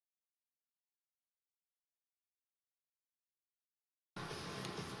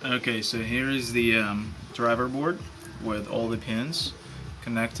Okay, so here is the driver board with all the pins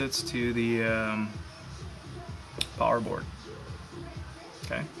connected to the power board.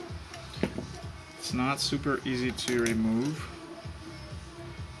 Okay, it's not super easy to remove,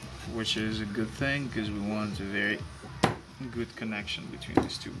 which is a good thing because we want a very good connection between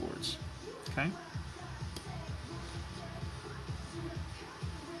these two boards. Okay,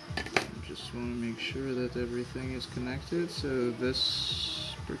 just want to make sure that everything is connected. So this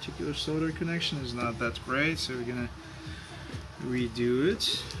particular solder connection is not that great, so we're gonna redo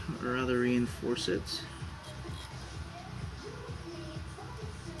it, or rather reinforce it.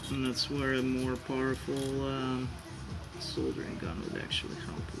 And that's where a more powerful soldering gun would actually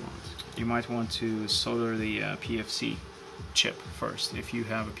help a lot. You might want to solder the PFC chip first if you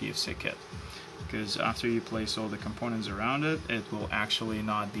have a PFC kit, because after you place all the components around it, it will actually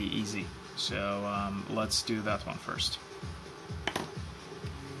not be easy. So let's do that one first.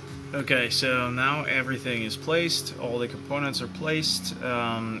 Okay, so now everything is placed, all the components are placed,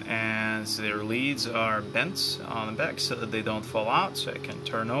 and their leads are bent on the back so that they don't fall out, so I can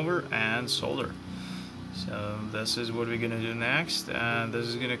turn over and solder. So this is what we're going to do next, and this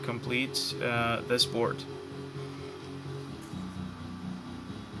is going to complete this board.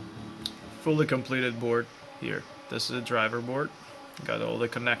 Fully completed board here. This is a driver board, got all the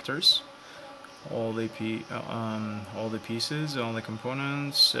connectors, all the pieces, all the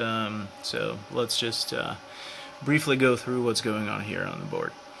components. So let's just briefly go through what's going on here on the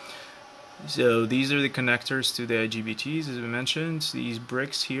board. So these are the connectors to the IGBTs, as we mentioned. These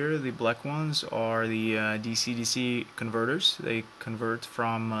bricks here, the black ones, are the DC-DC converters. They convert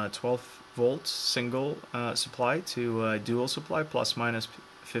from 12 volt single supply to dual supply plus minus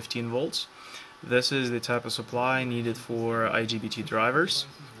 15 volts. This is the type of supply needed for IGBT drivers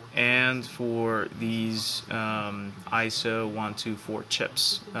and for these ISO 124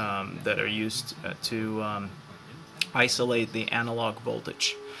 chips that are used to isolate the analog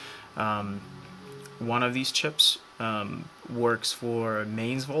voltage. One of these chips works for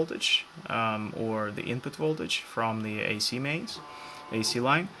mains voltage, or the input voltage from the AC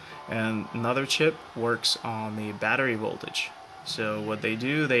line, and another chip works on the battery voltage. So what they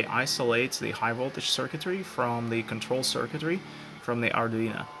do, they isolate the high voltage circuitry from the control circuitry from the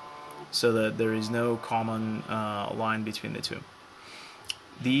Arduino, so that there is no common line between the two.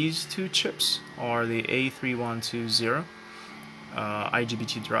 These two chips are the A3120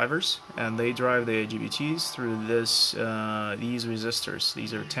 IGBT drivers, and they drive the IGBTs through these resistors.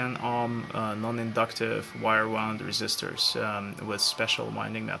 These are 10 ohm non-inductive wire wound resistors with special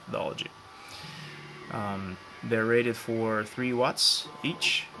winding methodology. They're rated for 3 watts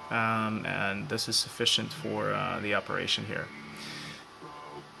each, and this is sufficient for the operation here.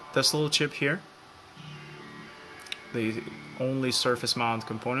 This little chip here, the only surface mount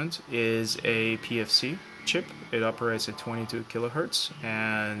component, is a PFC chip. It operates at 22 kilohertz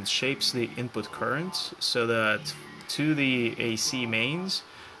and shapes the input current so that to the AC mains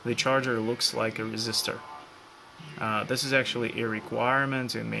the charger looks like a resistor. This is actually a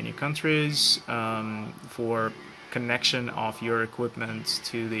requirement in many countries for connection of your equipment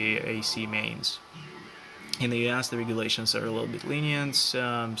to the AC mains. In the US, the regulations are a little bit lenient,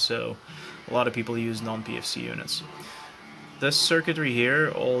 so a lot of people use non-PFC units. This circuitry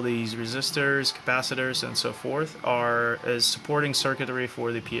here, all these resistors, capacitors, and so forth, is supporting circuitry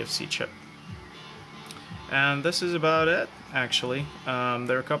for the PFC chip. And this is about it, actually.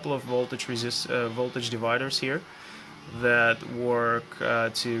 There are a couple of voltage dividers here that work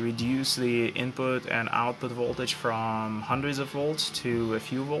to reduce the input and output voltage from hundreds of volts to a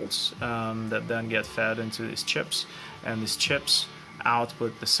few volts that then get fed into these chips, and these chips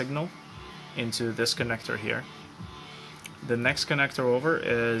output the signal into this connector here. The next connector over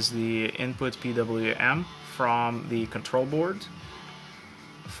is the input PWM from the control board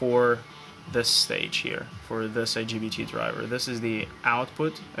for this stage here, for this IGBT driver. This is the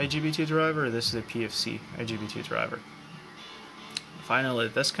output IGBT driver, this is the PFC IGBT driver. Finally,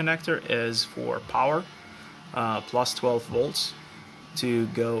 this connector is for power, plus 12 volts to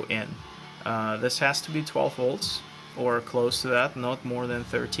go in. This has to be 12 volts or close to that, not more than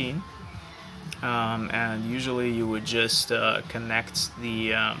 13. And usually you would just connect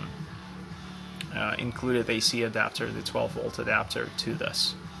the included AC adapter, the 12 volt adapter, to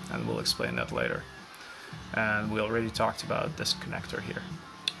this, and we'll explain that later. And we already talked about this connector here.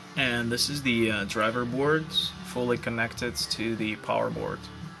 And this is the driver board fully connected to the power board.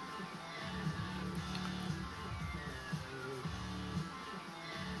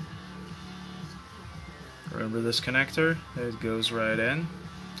 Remember this connector? It goes right in.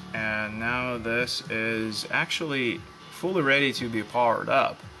 And now this is actually fully ready to be powered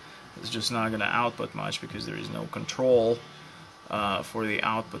up. It's just not going to output much because there is no control for the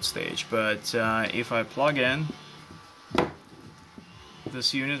output stage. But if I plug in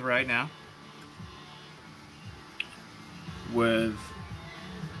this unit right now with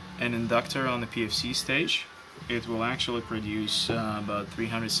an inductor on the PFC stage, it will actually produce about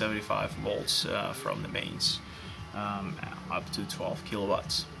 375 volts from the mains, up to 12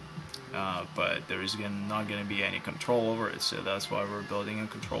 kilowatts. But there is not going to be any control over it, so that's why we're building a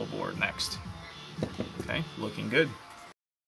control board next. Okay, looking good.